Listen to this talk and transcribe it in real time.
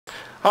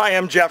Hi,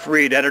 I'm Jeff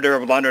Reed, editor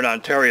of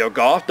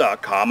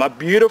LondonOntarioGolf.com. A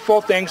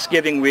beautiful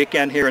Thanksgiving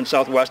weekend here in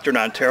southwestern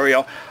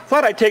Ontario.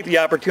 Thought I'd take the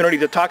opportunity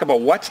to talk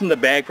about what's in the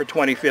bag for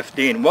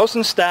 2015.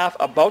 Wilson staff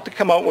about to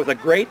come out with a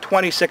great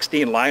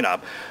 2016 lineup.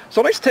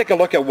 So let's take a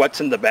look at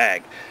what's in the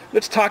bag.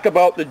 Let's talk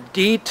about the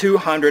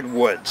D200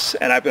 Woods.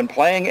 And I've been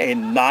playing a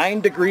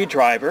 9-degree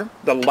driver,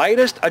 the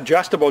lightest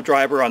adjustable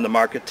driver on the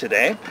market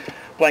today,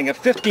 playing a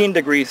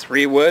 15-degree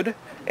 3-wood,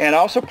 and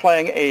also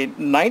playing a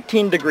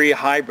 19-degree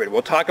hybrid.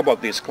 We'll talk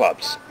about these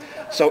clubs.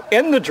 So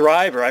in the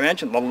driver, I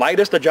mentioned the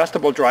lightest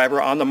adjustable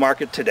driver on the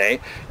market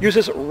today,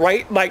 uses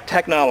Rite-Lite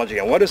technology.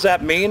 And what does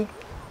that mean?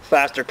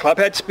 Faster club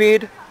head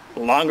speed,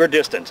 longer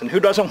distance. And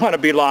who doesn't want to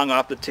be long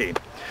off the tee?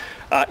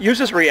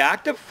 Uses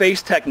reactive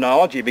face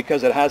technology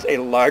because it has a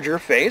larger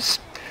face.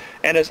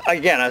 And as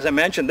I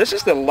mentioned, this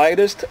is the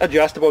lightest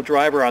adjustable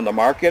driver on the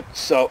market.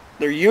 So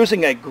they're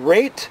using a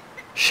great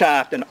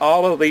shaft in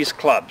all of these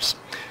clubs.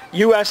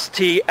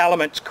 UST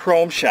Elements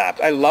Chrome shaft.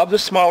 I love the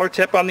smaller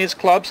tip on these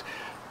clubs.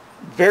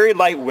 Very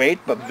lightweight,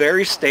 but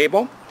very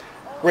stable.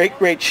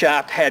 Great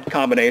shaft head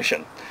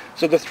combination.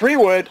 So the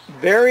 3-wood,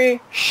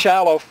 very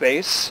shallow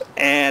face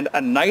and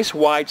a nice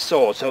wide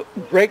sole. So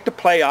great to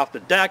play off the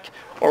deck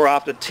or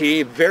off the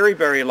tee.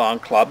 Very long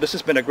club. This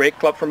has been a great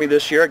club for me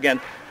this year. Again,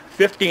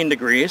 15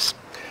 degrees.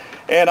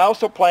 And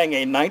also playing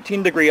a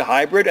 19-degree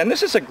hybrid. And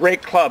this is a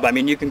great club. I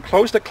mean, you can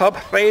close the club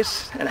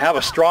face and have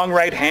a strong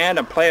right hand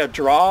and play a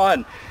draw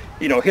and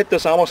hit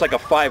this almost like a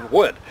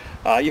 5-wood.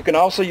 You can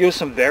also use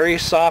some very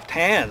soft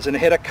hands and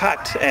hit a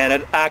cut, and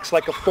it acts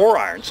like a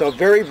 4-iron. So a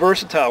very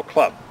versatile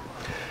club.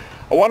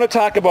 I want to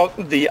talk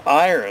about the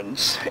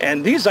irons,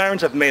 and these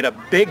irons have made a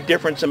big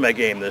difference in my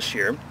game this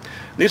year.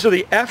 These are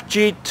the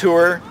FG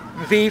Tour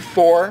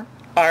V4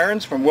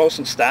 irons from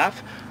Wilson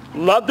staff.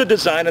 Love the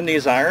design on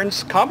these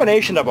irons.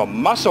 Combination of a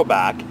muscle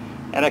back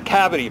and a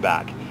cavity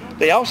back.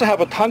 They also have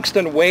a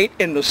tungsten weight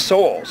in the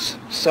soles.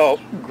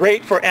 So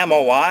great for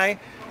MOI.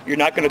 You're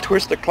not going to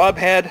twist the club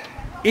head.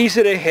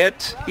 Easy to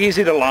hit,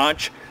 easy to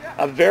launch.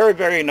 A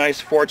very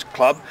nice forged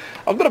club.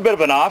 A little bit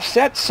of an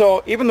offset,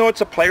 so even though it's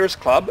a player's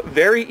club,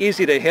 very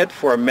easy to hit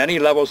for many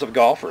levels of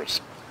golfers.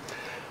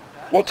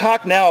 We'll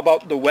talk now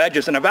about the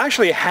wedges, and I've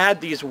actually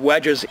had these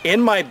wedges in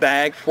my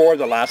bag for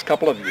the last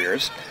couple of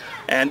years.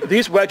 And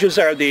these wedges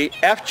are the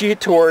FG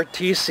Tour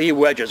TC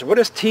wedges. What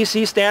does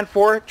TC stand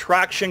for?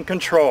 Traction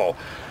control.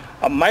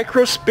 A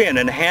micro spin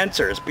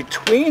enhancers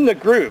between the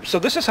grooves. So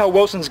this is how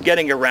Wilson's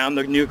getting around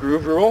the new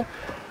groove rule.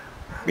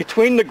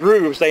 Between the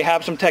grooves, they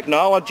have some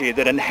technology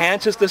that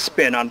enhances the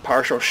spin on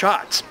partial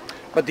shots.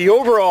 But the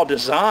overall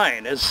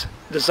design is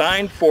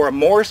designed for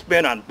more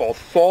spin on both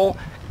full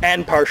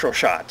and partial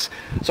shots.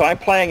 So I'm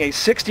playing a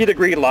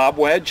 60-degree lob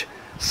wedge,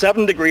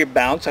 7-degree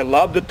bounce. I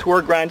love the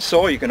Tour grind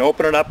sole. You can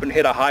open it up and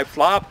hit a high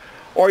flop,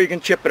 or you can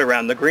chip it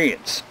around the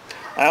greens.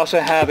 I also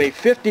have a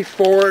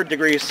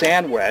 54-degree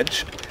sand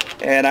wedge,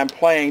 and I'm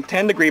playing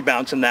 10-degree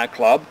bounce in that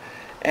club.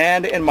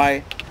 And in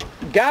my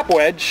gap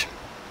wedge,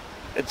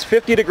 it's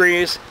 50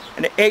 degrees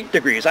and 8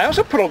 degrees. I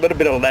also put a little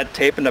bit of lead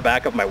tape in the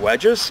back of my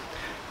wedges.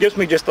 Gives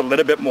me just a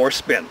little bit more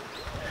spin.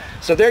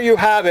 So there you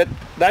have it.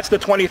 That's the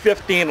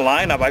 2015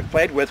 lineup I've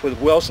played with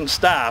Wilson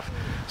staff.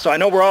 So I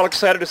know we're all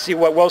excited to see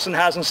what Wilson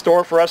has in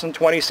store for us in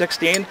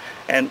 2016.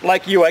 And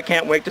like you, I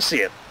can't wait to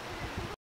see it.